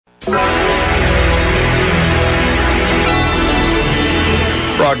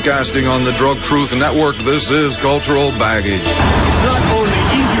Broadcasting on the Drug Truth Network, this is Cultural Baggage. It's not only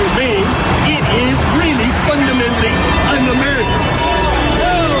inhumane, it is really fundamentally un-American.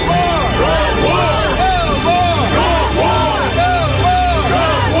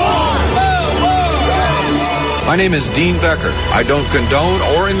 My name is Dean Becker. I don't condone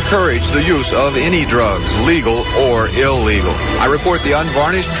or encourage the use of any drugs, legal or illegal. I report the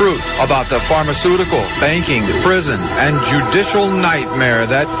unvarnished truth about the pharmaceutical, banking, prison, and judicial nightmare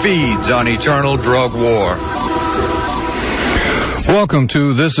that feeds on eternal drug war. Welcome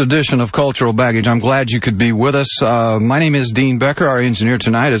to this edition of Cultural Baggage. I'm glad you could be with us. My name is Dean Becker. Our engineer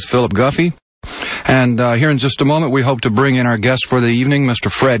tonight is Philip Guffey. And here in just a moment, we hope to bring in our guest for the evening,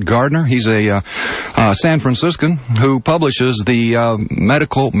 Mr. Fred Gardner. He's a San Franciscan who publishes the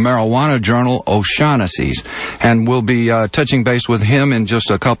medical marijuana journal O'Shaughnessy's. And we'll be touching base with him in just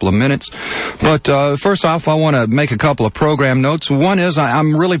a couple of minutes. But first off, I want to make a couple of program notes. One is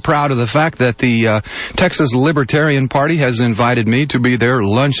I'm really proud of the fact that the Texas Libertarian Party has invited me to be their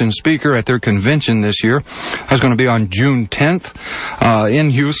luncheon speaker at their convention this year. That's going to be on June 10th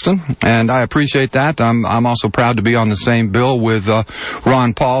in Houston, and I appreciate that. I'm also proud to be on the same bill with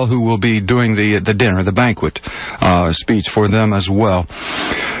Ron Paul, who will be doing the dinner, the banquet speech for them as well.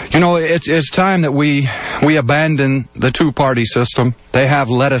 You know, it's time that we abandon the two-party system. They have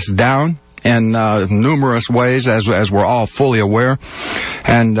let us down in numerous ways, as we're all fully aware.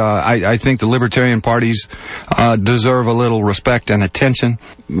 And I think the Libertarian parties deserve a little respect and attention.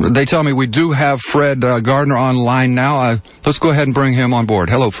 They tell me we do have Fred Gardner online now. Let's go ahead and bring him on board.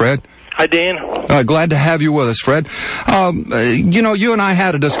 Hello, Fred. Hi, Dan. Glad to have you with us, Fred. You know, you and I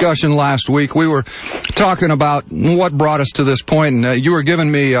had a discussion last week. We were talking about what brought us to this point, and you were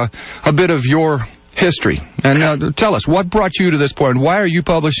giving me a bit of your history. And tell us, what brought you to this point? Why are you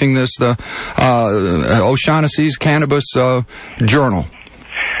publishing this, the O'Shaughnessy's Cannabis Journal?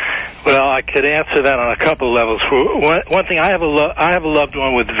 Well, I could answer that on a couple of levels. For one thing, I have a loved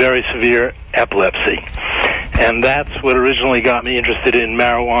one with very severe epilepsy, and that's what originally got me interested in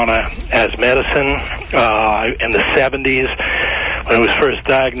marijuana as medicine. In the 70s, when I was first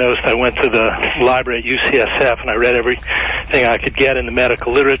diagnosed, I went to the library at UCSF and I read everything I could get in the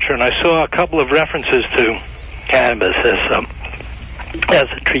medical literature, and I saw a couple of references to cannabis as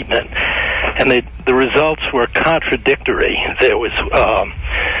a treatment, and the results were contradictory. There was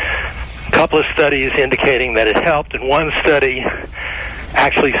a couple of studies indicating that it helped, and one study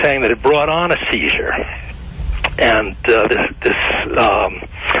actually saying that it brought on a seizure. And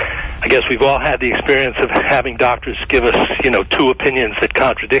I guess we've all had the experience of having doctors give us, two opinions that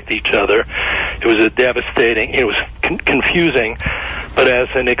contradict each other. It was it was confusing, but as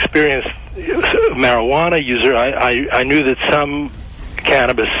an experienced marijuana user, I knew that some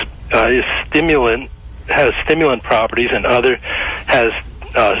cannabis has stimulant properties and other has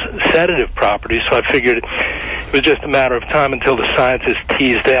sedative properties, so I figured it was just a matter of time until the scientists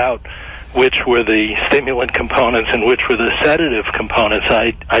teased out which were the stimulant components and which were the sedative components.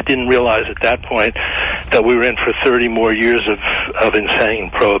 I didn't realize at that point that we were in for 30 more years of insane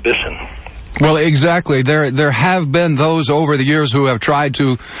prohibition. Well, exactly. There have been those over the years who have tried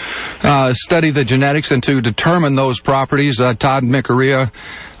to study the genetics and to determine those properties. Todd McArea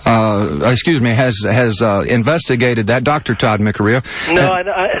has investigated that. Dr. Todd McArea. No,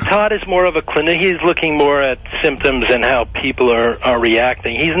 Todd is more of a clinic. He's looking more at symptoms and how people are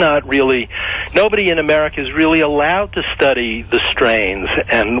reacting. He's not really, nobody in America is really allowed to study the strains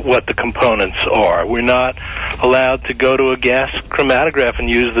and what the components are. We're not allowed to go to a gas chromatograph and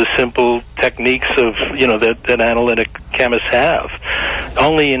use the simple techniques of, that analytic chemists have.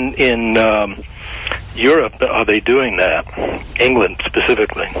 Only in Europe are they doing that, England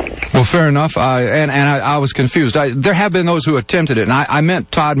specifically. Well, fair enough. I was confused. There have been those who attempted it, and I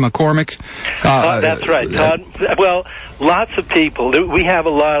meant Todd McCormick. That's right, Todd. Well, lots of people. We have a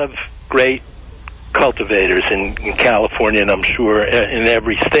lot of great cultivators in California, and I'm sure in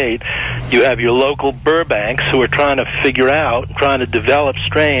every state. You have your local Burbanks who are trying to develop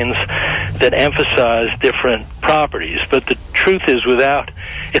strains that emphasize different properties. But the truth is,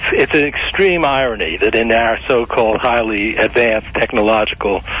 it's an extreme irony that in our so-called highly advanced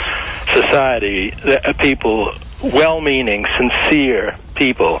technological society, people, well-meaning, sincere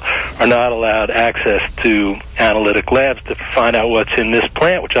people, are not allowed access to analytic labs to find out what's in this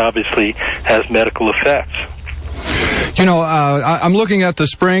plant, which obviously has medical effects. I'm looking at the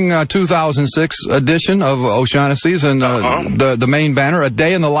spring 2006 edition of O'Shaughnessy's, and the main banner, A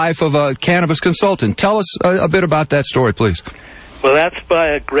Day in the Life of a Cannabis Consultant. Tell us a bit about that story, please. Well, that's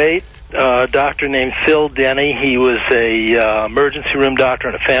by a great doctor named Phil Denny. He was a emergency room doctor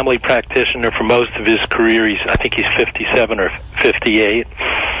and a family practitioner for most of his career. I think he's 57 or 58.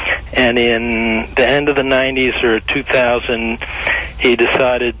 And in the end of the 90s or 2000, he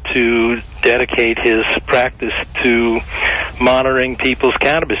decided to dedicate his practice to monitoring people's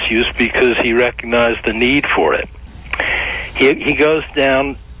cannabis use because he recognized the need for it. He goes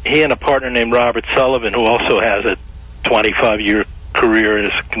down, he and a partner named Robert Sullivan, who also has a 25-year career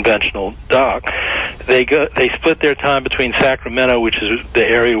as a conventional doc, they split their time between Sacramento, which is the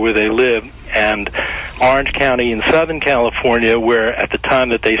area where they live, and Orange County in Southern California, where at the time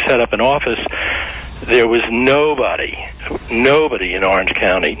that they set up an office, there was nobody in Orange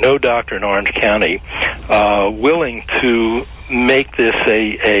County, no doctor in Orange County, willing to make this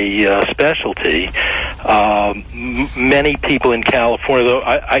a specialty. Many people in California, though,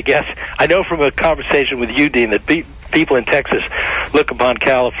 I guess, I know from a conversation with you, Dean, that people in Texas look upon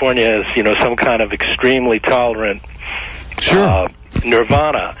California as, some kind of extremely tolerant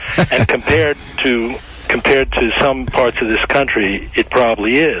nirvana, and compared to some parts of this country, it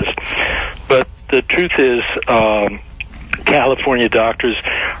probably is. But the truth is, California doctors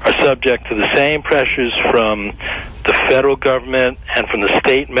are subject to the same pressures from the federal government and from the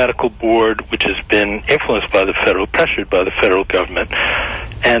state medical board, which has been influenced by pressured by the federal government.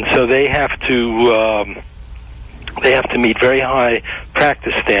 And so they have to meet very high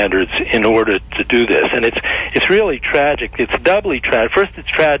practice standards in order to do this. And it's really tragic. It's doubly tragic. First, it's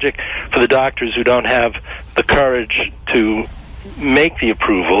tragic for the doctors who don't have the courage to make the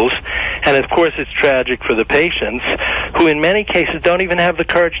approvals, and of course it's tragic for the patients who in many cases don't even have the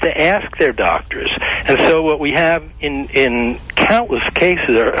courage to ask their doctors. And so what we have in countless cases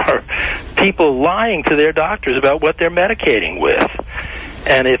are people lying to their doctors about what they're medicating with.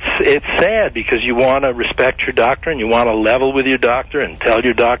 And it's sad because you want to respect your doctor and you want to level with your doctor and tell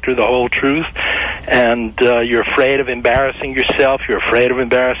your doctor the whole truth, and you're afraid of embarrassing yourself, you're afraid of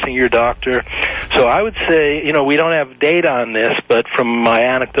embarrassing your doctor. So I would say, we don't have data on this, but from my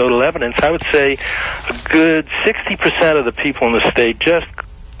anecdotal evidence, I would say a good 60% of the people in the state just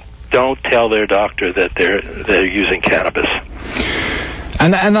don't tell their doctor that they're using cannabis.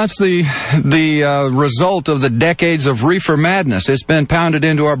 And that's the result of the decades of reefer madness. It's been pounded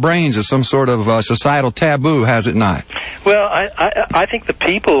into our brains as some sort of societal taboo, has it not? Well, I think the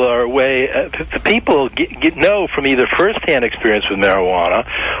people are the people know from either first-hand experience with marijuana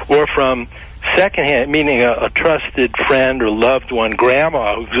or from second-hand, meaning a trusted friend or loved one,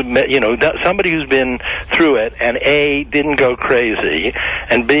 grandma, somebody who's been through it and A, didn't go crazy,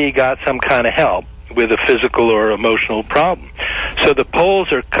 and B, got some kind of help with a physical or emotional problem. So the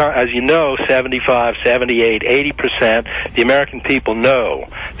polls are, as you know, 75, 78, 80%. The American people know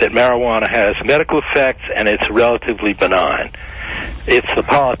that marijuana has medical effects and it's relatively benign. It's the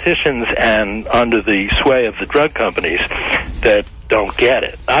politicians and under the sway of the drug companies that don't get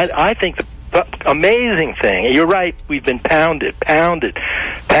it. I think the amazing thing, you're right, we've been pounded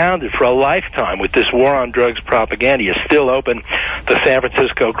for a lifetime with this war on drugs propaganda. You still open the San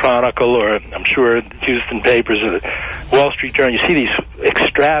Francisco Chronicle or I'm sure the Houston papers or the Wall Street Journal, you see these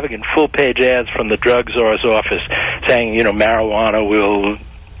extravagant full-page ads from the drug czar's office saying, marijuana will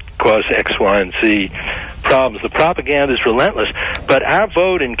cause X, Y, and Z problems. The propaganda is relentless. But our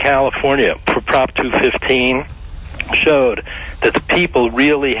vote in California for Prop 215 showed that the people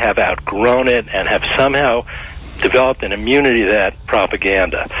really have outgrown it and have somehow developed an immunity to that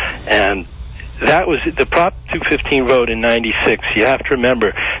propaganda. And that was the Prop 215 vote in 96. You have to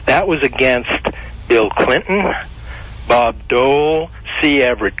remember, that was against Bill Clinton, Bob Dole, C.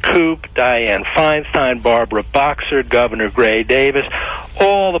 Everett Koop, Dianne Feinstein, Barbara Boxer, Governor Gray Davis,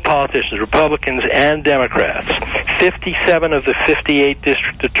 all the politicians, Republicans and Democrats. 57 of the 58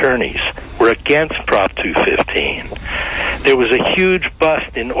 district attorneys were against Prop 215. There was a huge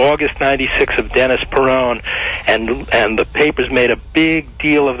bust in August 96 of Dennis Peron, and the papers made a big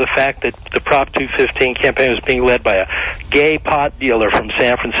deal of the fact that the Prop 215 campaign was being led by a gay pot dealer from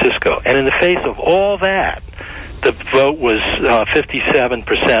San Francisco. And in the face of all that, the vote was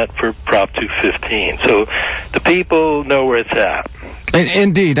 57% for Prop 215. So the people know where it's at.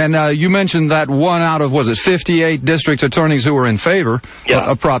 Indeed. And you mentioned that one out of, 58 district attorneys who were in favor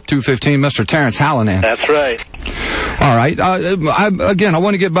of Prop 215, Mr. Terrence Hallinan. That's right. All right. I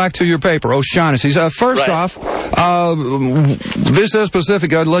want to get back to your paper, O'Shaughnessy's. First off, this is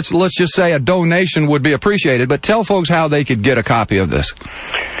specific. Let's just say a donation would be appreciated, but tell folks how they could get a copy of this.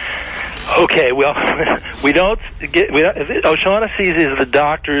 Okay, well, O'Shaughnessy's is the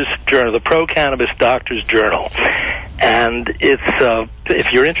doctor's journal, the pro-cannabis doctor's journal. And it's, if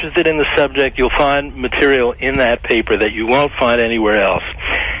you're interested in the subject, you'll find material in that paper that you won't find anywhere else.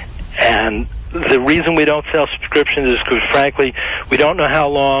 And the reason we don't sell subscriptions is because, frankly, we don't know how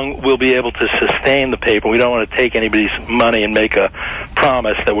long we'll be able to sustain the paper. We don't want to take anybody's money and make a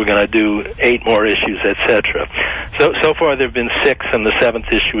promise that we're going to do 8 more issues, etc. So far there have been 6, and the 7th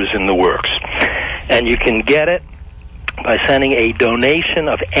issue is in the works. And you can get it by sending a donation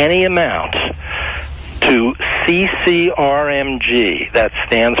of any amount to CCRMG. That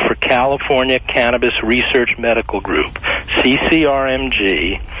stands for California Cannabis Research Medical Group,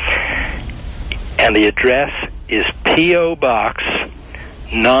 CCRMG, and the address is P.O. Box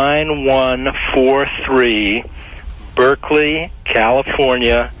 9143, Berkeley,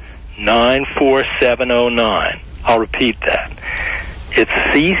 California 94709. I'll repeat that. It's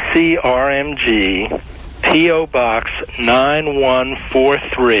CCRMG, P.O. Box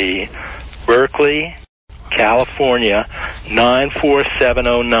 9143, Berkeley, California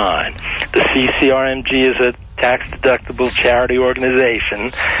 94709. The CCRMG is a tax-deductible charity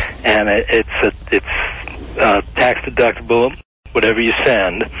organization, and it's tax-deductible whatever you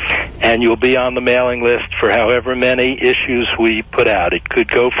send, and you'll be on the mailing list for however many issues we put out. It could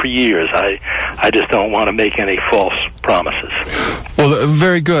go for years. I just don't want to make any false promises. Well,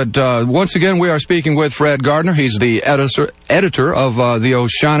 very good. Once again, we are speaking with Fred Gardner. He's the editor of the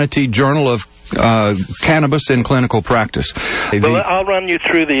O'Shaughnessy Journal of Cannabis in Clinical Practice. Well, I'll run you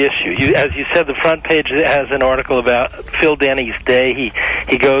through the issue. As you said, the front page has an article about Phil Denny's day.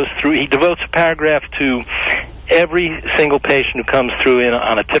 He goes through, he devotes a paragraph to every single patient who comes through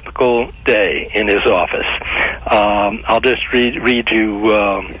on a typical day in his office. I'll just read you.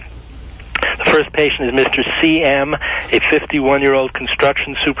 The first patient is Mr. C.M., a 51-year-old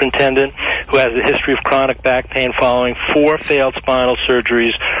construction superintendent who has a history of chronic back pain following 4 failed spinal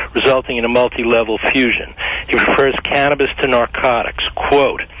surgeries resulting in a multi-level fusion. He prefers cannabis to narcotics.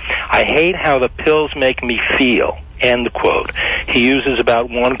 Quote, "I hate how the pills make me feel." End quote. He uses about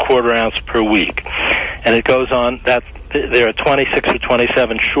 1/4 ounce per week. And it goes on that there are 26 or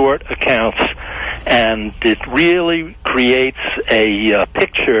 27 short accounts, and it really creates a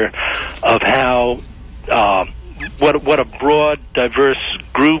picture of how what a broad, diverse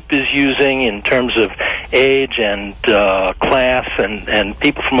group is using in terms of age and class and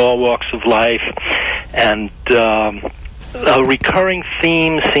people from all walks of life. And a recurring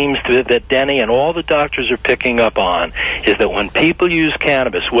theme seems to that Denny and all the doctors are picking up on is that when people use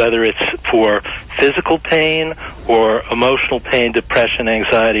cannabis, whether it's for physical pain or emotional pain, depression,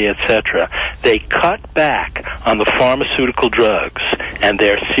 anxiety, etc., they cut back on the pharmaceutical drugs and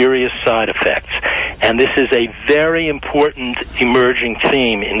their serious side effects. And this is a very important emerging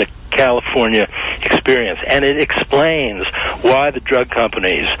theme in the California experience, and it explains why the drug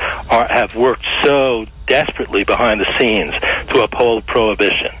companies have worked so desperately behind the scenes to uphold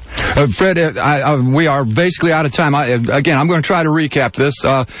prohibition. Fred, we are basically out of time. Again, I'm going to try to recap this.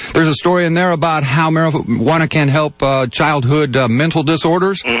 There's a story in there about how marijuana can help childhood mental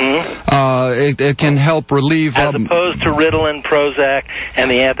disorders. Mm-hmm. It can help relieve... As opposed to Ritalin, Prozac, and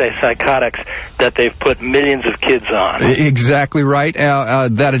the antipsychotics that they've put millions of kids on. Exactly right.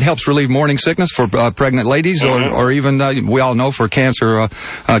 That it helps relieve morning sickness for pregnant ladies, mm-hmm. or even, we all know, for cancer,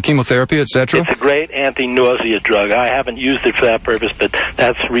 chemotherapy, etc. It's a great anti-nausea drug. I haven't used it for that purpose, but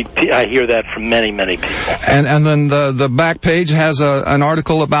I hear that from many, many people. And then the back page has an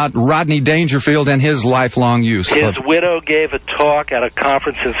article about Rodney Dangerfield and his lifelong use. His widow gave a talk at a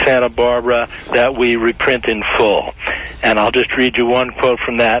conference in Santa Barbara that we reprint in full. And I'll just read you one quote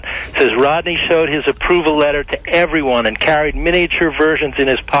from that. It says, Rodney showed his approval letter to everyone and carried miniature versions in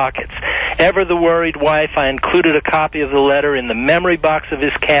his pockets. Ever the worried wife, I included a copy of the letter in the memory box of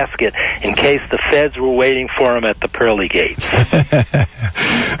his casket in case the feds were waiting for him at the pearly gates.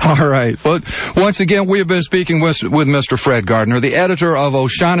 All right. Well, once again, we have been speaking with Mr. Fred Gardner, the editor of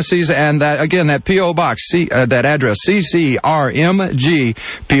O'Shaughnessy's, and that P.O. Box, that address, CCRMG,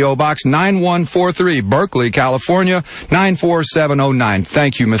 P.O. Box 9143, Berkeley, California, 94709.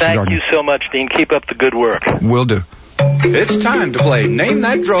 Thank you, Mr. Gardner. Thank you so much, Dean. Keep up the good work. Will do. It's time to play Name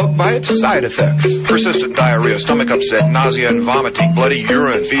That Drug by its side effects. Persistent diarrhea, stomach upset, nausea and vomiting, bloody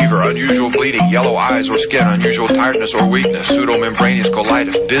urine, fever, unusual bleeding, yellow eyes or skin, unusual tiredness or weakness, pseudomembranous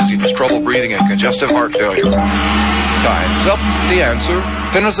colitis, dizziness, trouble breathing, and congestive heart failure. Time's up. The answer,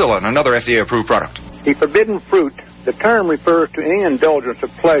 penicillin, another FDA-approved product. The forbidden fruit, the term refers to any indulgence of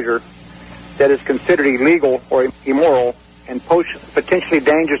pleasure that is considered illegal or immoral and potentially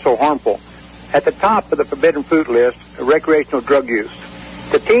dangerous or harmful. At the top of the forbidden fruit list, recreational drug use.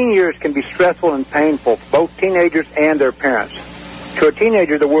 The teen years can be stressful and painful for both teenagers and their parents. To a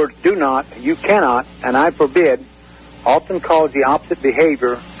teenager, the words do not, you cannot, and I forbid often cause the opposite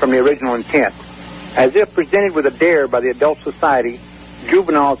behavior from the original intent. As if presented with a dare by the adult society,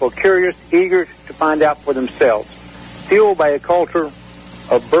 juveniles are curious, eager to find out for themselves. Fueled by a culture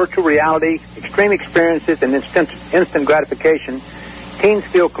of virtual reality, extreme experiences, and instant gratification, teens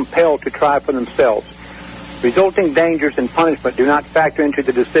feel compelled to try for themselves. Resulting dangers and punishment do not factor into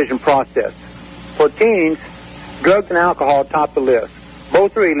the decision process. For teens, drugs and alcohol top the list.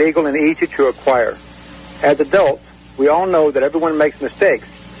 Both are illegal and easy to acquire. As adults, we all know that everyone makes mistakes.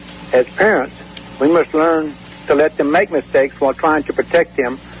 As parents, we must learn to let them make mistakes while trying to protect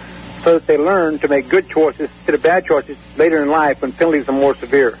them so that they learn to make good choices instead of bad choices later in life when penalties are more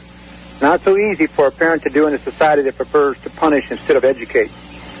severe. Not so easy for a parent to do in a society that prefers to punish instead of educate.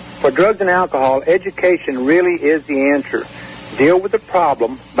 For drugs and alcohol, education really is the answer. Deal with the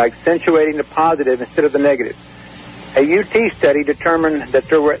problem by accentuating the positive instead of the negative. A UT study determined that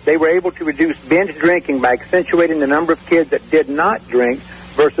they were able to reduce binge drinking by accentuating the number of kids that did not drink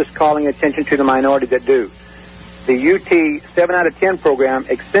versus calling attention to the minority that do. The UT 7 out of 10 program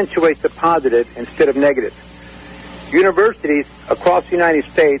accentuates the positive instead of negative. Universities across the United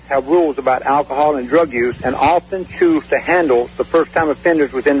States have rules about alcohol and drug use and often choose to handle the first-time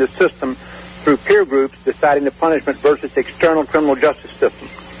offenders within the system through peer groups deciding the punishment versus the external criminal justice system.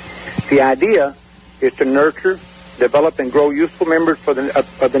 The idea is to nurture, develop, and grow useful members of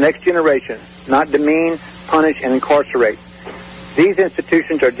the next generation, not demean, punish, and incarcerate. These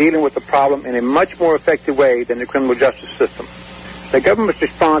institutions are dealing with the problem in a much more effective way than the criminal justice system. The government's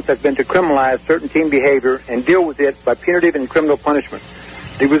response has been to criminalize certain teen behavior and deal with it by punitive and criminal punishment.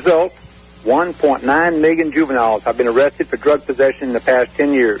 The result, 1.9 million juveniles have been arrested for drug possession in the past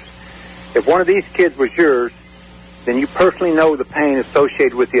 10 years. If one of these kids was yours, then you personally know the pain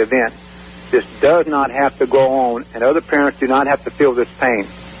associated with the event. This does not have to go on, and other parents do not have to feel this pain.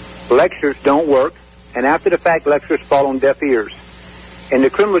 Lectures don't work, and after-the-fact lectures fall on deaf ears. In the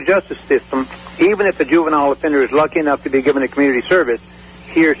criminal justice system, even if the juvenile offender is lucky enough to be given a community service,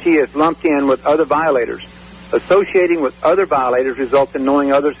 he or she is lumped in with other violators. Associating with other violators results in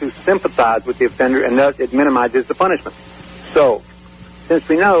knowing others who sympathize with the offender, and thus it minimizes the punishment. So, since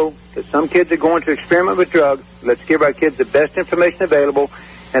we know that some kids are going to experiment with drugs, let's give our kids the best information available.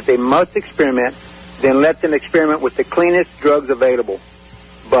 If they must experiment, then let them experiment with the cleanest drugs available.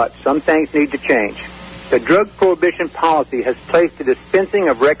 But some things need to change. The drug prohibition policy has placed the dispensing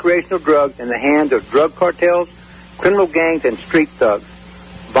of recreational drugs in the hands of drug cartels, criminal gangs, and street thugs.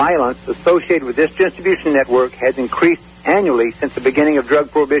 Violence associated with this distribution network has increased annually since the beginning of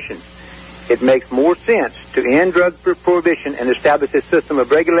drug prohibition. It makes more sense to end drug prohibition and establish a system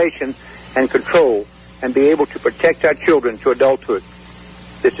of regulation and control and be able to protect our children to adulthood.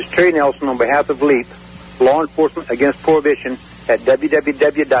 This is Terry Nelson on behalf of LEAP, Law Enforcement Against Prohibition, at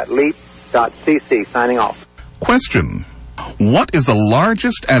www.leap.cc, signing off. Question: what is the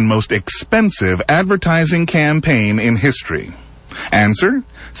largest and most expensive advertising campaign in history? Answer: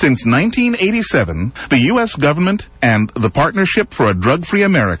 since 1987, the U.S. government and the Partnership for a Drug-Free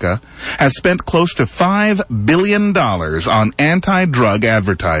America has spent close to $5 billion on anti-drug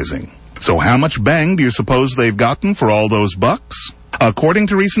advertising. So how much bang do you suppose they've gotten for all those bucks? According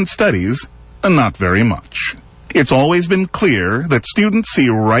to recent studies, not very much. It's always been clear that students see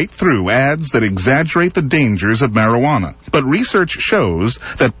right through ads that exaggerate the dangers of marijuana. But research shows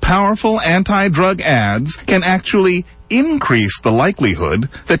that powerful anti-drug ads can actually increase the likelihood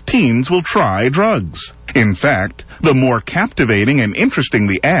that teens will try drugs. In fact, the more captivating and interesting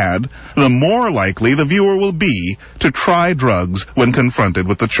the ad, the more likely the viewer will be to try drugs when confronted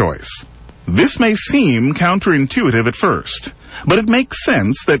with the choice. This may seem counterintuitive at first, but it makes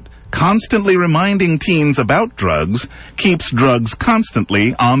sense that constantly reminding teens about drugs keeps drugs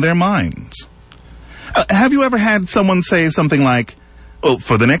constantly on their minds. Have you ever had someone say something like, "Oh,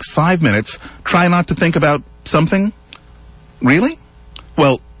 for the next 5 minutes, try not to think about something"? Really?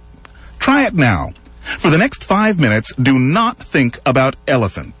 Well, try it now. For the next 5 minutes, do not think about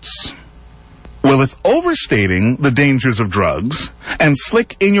elephants. Well, if overstating the dangers of drugs and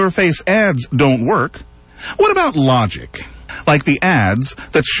slick-in-your-face ads don't work, what about logic? Like the ads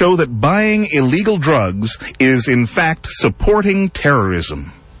that show that buying illegal drugs is in fact supporting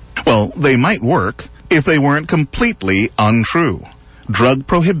terrorism. Well, they might work if they weren't completely untrue. Drug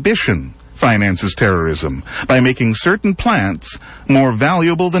prohibition finances terrorism by making certain plants more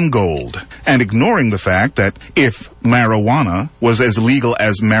valuable than gold, and ignoring the fact that if marijuana was as legal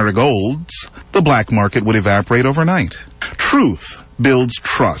as marigolds, the black market would evaporate overnight. Truth builds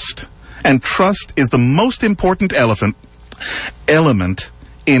trust, and trust is the most important element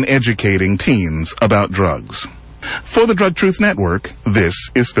in educating teens about drugs. For the Drug Truth Network, this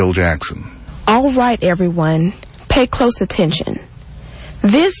is Phil Jackson. All right, everyone, pay close attention.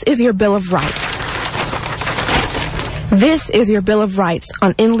 This is your Bill of Rights. This is your Bill of Rights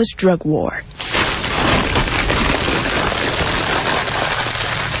on endless drug war.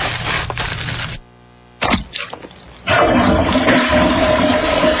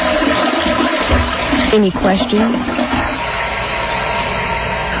 Any questions?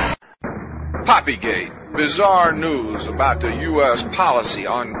 Poppygate, bizarre news about the U.S. policy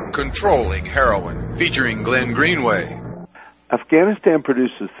on controlling heroin, featuring Glenn Greenway. Afghanistan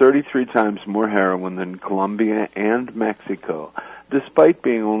produces 33 times more heroin than Colombia and Mexico, despite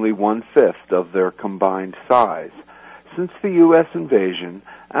being only one-fifth of their combined size. Since the U.S. invasion,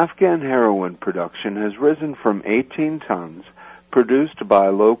 Afghan heroin production has risen from 18 tons, produced by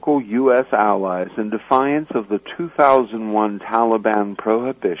local U.S. allies in defiance of the 2001 Taliban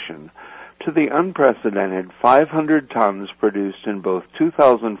prohibition, to the unprecedented 500 tons produced in both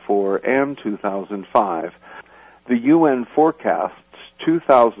 2004 and 2005. The UN forecasts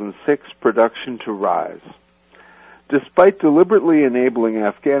 2006 production to rise. Despite deliberately enabling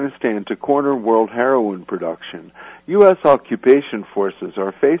Afghanistan to corner world heroin production, U.S. occupation forces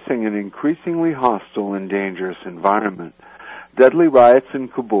are facing an increasingly hostile and dangerous environment. Deadly riots in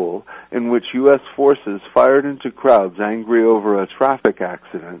Kabul, in which U.S. forces fired into crowds angry over a traffic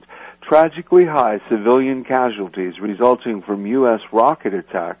accident, tragically high civilian casualties resulting from U.S. rocket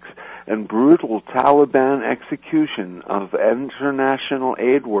attacks, and brutal Taliban execution of international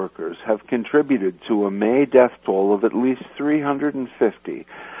aid workers have contributed to a May death toll of at least 350,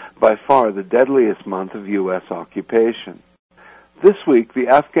 by far the deadliest month of U.S. occupation. This week, the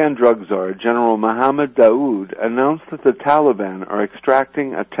Afghan drug czar, General Mohammad Daoud, announced that the Taliban are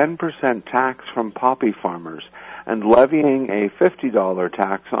extracting a 10% tax from poppy farmers and levying a $50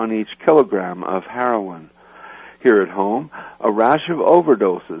 tax on each kilogram of heroin. Here at home, a rash of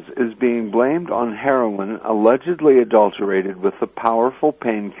overdoses is being blamed on heroin allegedly adulterated with the powerful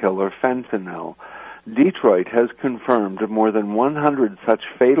painkiller fentanyl. Detroit has confirmed more than 100 such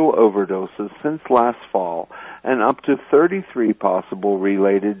fatal overdoses since last fall, and up to 33 possible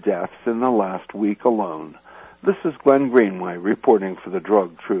related deaths in the last week alone. This is Glenn Greenway reporting for the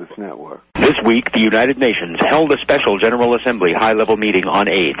Drug Truth Network. This week, the United Nations held a special General Assembly high-level meeting on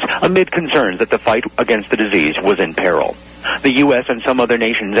AIDS amid concerns that the fight against the disease was in peril. The U.S. and some other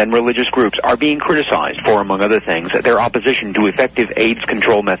nations and religious groups are being criticized for, among other things, their opposition to effective AIDS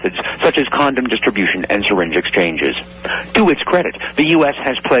control methods such as condom distribution and syringe exchanges. To its credit, the U.S.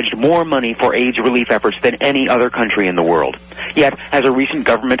 has pledged more money for AIDS relief efforts than any other country in the world. Yet, as a recent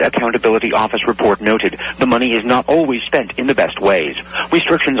Government Accountability Office report noted, the money is not always spent in the best ways.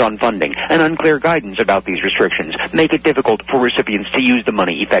 Restrictions on funding and unclear guidance about these restrictions make it difficult for recipients to use the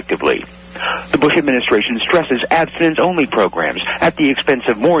money effectively. The Bush administration stresses abstinence-only programs at the expense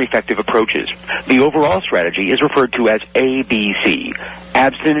of more effective approaches. The overall strategy is referred to as ABC: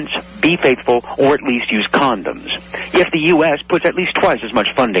 abstinence, be faithful, or at least use condoms. Yet the U.S. puts at least twice as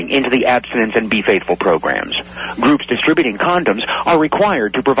much funding into the abstinence and be faithful programs. Groups distributing condoms are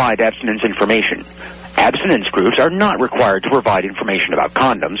required to provide abstinence information. Abstinence groups are not required to provide information about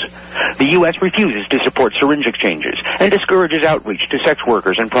condoms. The U.S. refuses to support syringe exchanges and discourages outreach to sex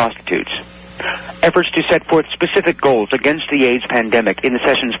workers and prostitutes. Efforts to set forth specific goals against the AIDS pandemic in the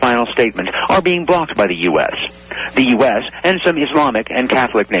session's final statement are being blocked by the U.S. The U.S. and some Islamic and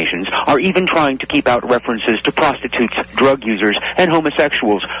Catholic nations are even trying to keep out references to prostitutes, drug users, and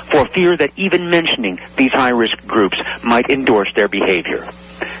homosexuals for fear that even mentioning these high-risk groups might endorse their behavior.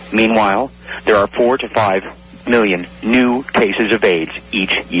 Meanwhile, there are 4 to 5 million new cases of AIDS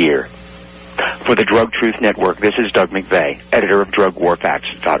each year. For the Drug Truth Network, this is Doug McVeigh, editor of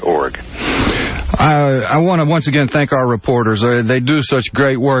DrugWarFacts.org. I want to once again thank our reporters. They do such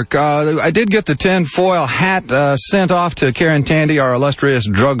great work. I did get the tinfoil hat sent off to Karen Tandy, our illustrious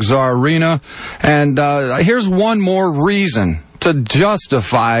drug czarina. And here's one more reason to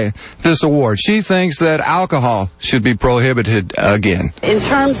justify this award. She thinks that alcohol should be prohibited again. In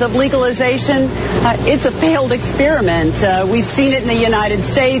terms of legalization, it's a failed experiment. We've seen it in the United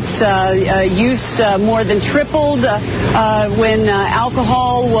States. Use more than tripled when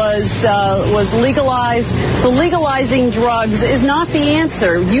alcohol was legalized. So legalizing drugs is not the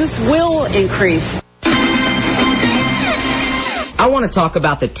answer. Use will increase. I want to talk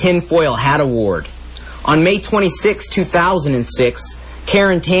about the Tinfoil Hat Award. On May 26, 2006,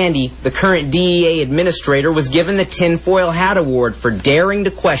 Karen Tandy, the current DEA administrator, was given the Tinfoil Hat Award for daring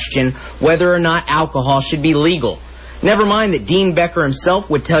to question whether or not alcohol should be legal. Never mind that Dean Becker himself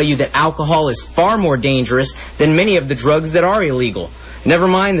would tell you that alcohol is far more dangerous than many of the drugs that are illegal. Never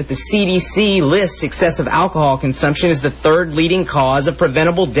mind that the CDC lists excessive alcohol consumption as the third leading cause of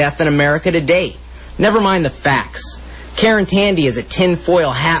preventable death in America today. Never mind the facts. Karen Tandy is a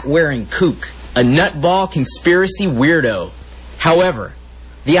tinfoil hat-wearing kook, a nutball conspiracy weirdo. However,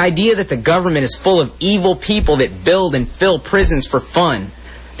 the idea that the government is full of evil people that build and fill prisons for fun,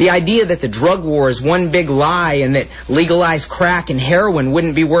 the idea that the drug war is one big lie and that legalized crack and heroin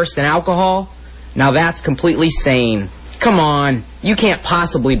wouldn't be worse than alcohol, Now that's completely sane. Come on, you can't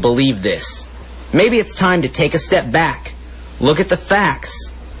possibly believe this. Maybe it's time to take a step back, look at the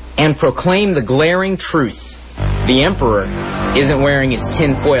facts, and proclaim the glaring truth. The Emperor isn't wearing his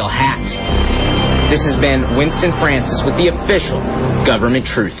tinfoil hat. This has been Winston Francis with the official Government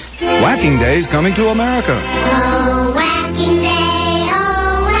Truth. Whacking Day's coming to America. Oh, whacking day,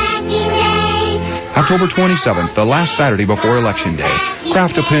 oh, whacking day. October 27th, the last Saturday before Election Day.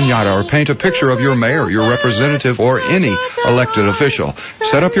 Craft a piñata or paint a picture of your mayor, your representative, or any elected official.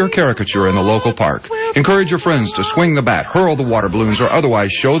 Set up your caricature in the local park. Encourage your friends to swing the bat, hurl the water balloons, or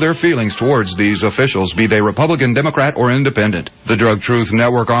otherwise show their feelings towards these officials, be they Republican, Democrat, or Independent. The Drug Truth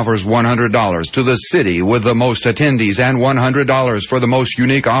Network offers $100 to the city with the most attendees and $100 for the most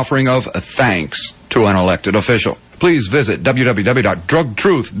unique offering of thanks to an elected official. Please visit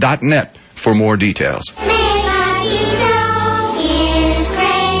www.drugtruth.net for more details.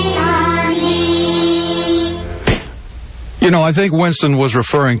 You know, I think Winston was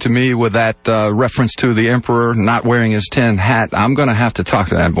referring to me with that reference to the Emperor not wearing his tin hat. I'm going to have to talk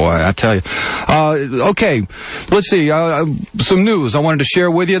to that boy, I tell you. Okay, let's see. Some news I wanted to share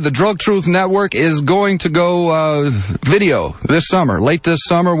with you. The Drug Truth Network is going to go video this summer. Late this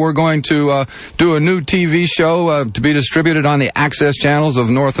summer, we're going to do a new TV show to be distributed on the access channels of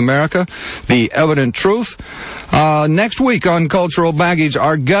North America, The Evident Truth. Next week on Cultural Baggage,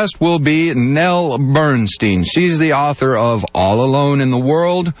 our guest will be Nell Bernstein. She's the author of All Alone in the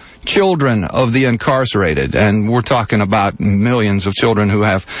World, Children of the Incarcerated. And we're talking about millions of children who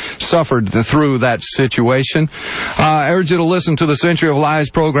have suffered through that situation. I urge you to listen to the Century of Lies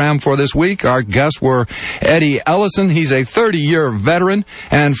program for this week. Our guests were Eddie Ellison. He's a 30-year veteran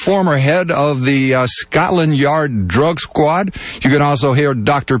and former head of the Scotland Yard Drug Squad. You can also hear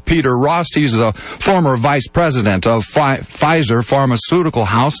Dr. Peter Rost. He's the former vice president of Pfizer Pharmaceutical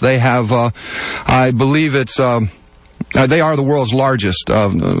House. They have, I believe it's... they are the world's largest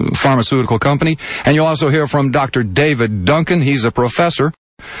pharmaceutical company. And you'll also hear from Dr. David Duncan. He's a professor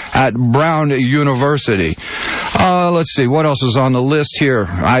at Brown University. Let's see, what else is on the list here?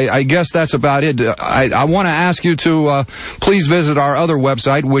 I guess that's about it. I want to ask you to please visit our other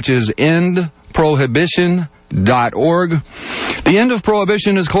website, which is endprohibition.org. The end of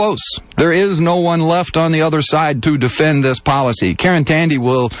prohibition is close. There is no one left on the other side to defend this policy. Karen Tandy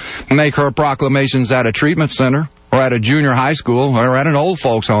will make her proclamations at a treatment center, or at a junior high school, or at an old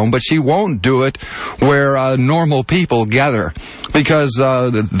folks home, but she won't do it where normal people gather, because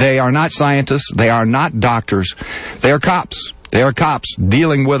they are not scientists, they are not doctors, they are cops. They are cops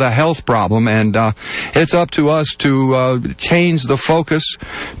dealing with a health problem, and it's up to us to change the focus,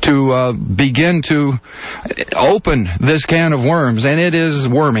 to begin to open this can of worms, and it is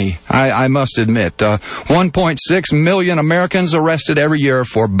wormy, I must admit. 1.6 million Americans arrested every year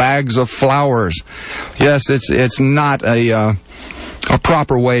for bags of flowers. Yes, it's not a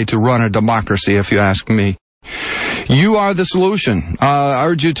proper way to run a democracy, if you ask me. You are the solution. I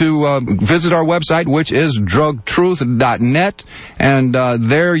urge you to visit our website, which is drugtruth.net, and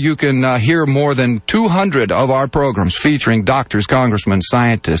there you can hear more than 200 of our programs featuring doctors, congressmen,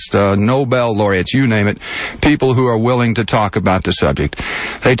 scientists, Nobel laureates, you name it, people who are willing to talk about the subject.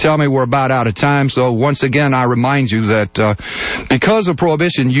 They tell me we're about out of time, so once again I remind you that because of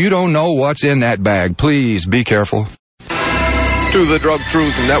prohibition, you don't know what's in that bag. Please be careful. To the Drug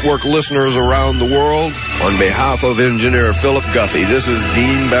Truth Network listeners around the world, on behalf of engineer Philip Guffey, this is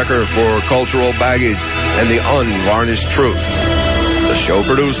Dean Becker for Cultural Baggage and the Unvarnished Truth. The show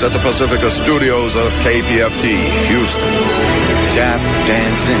produced at the Pacifica Studios of KPFT, Houston. Tap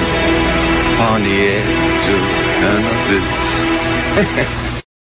dancing on the edge of an abyss.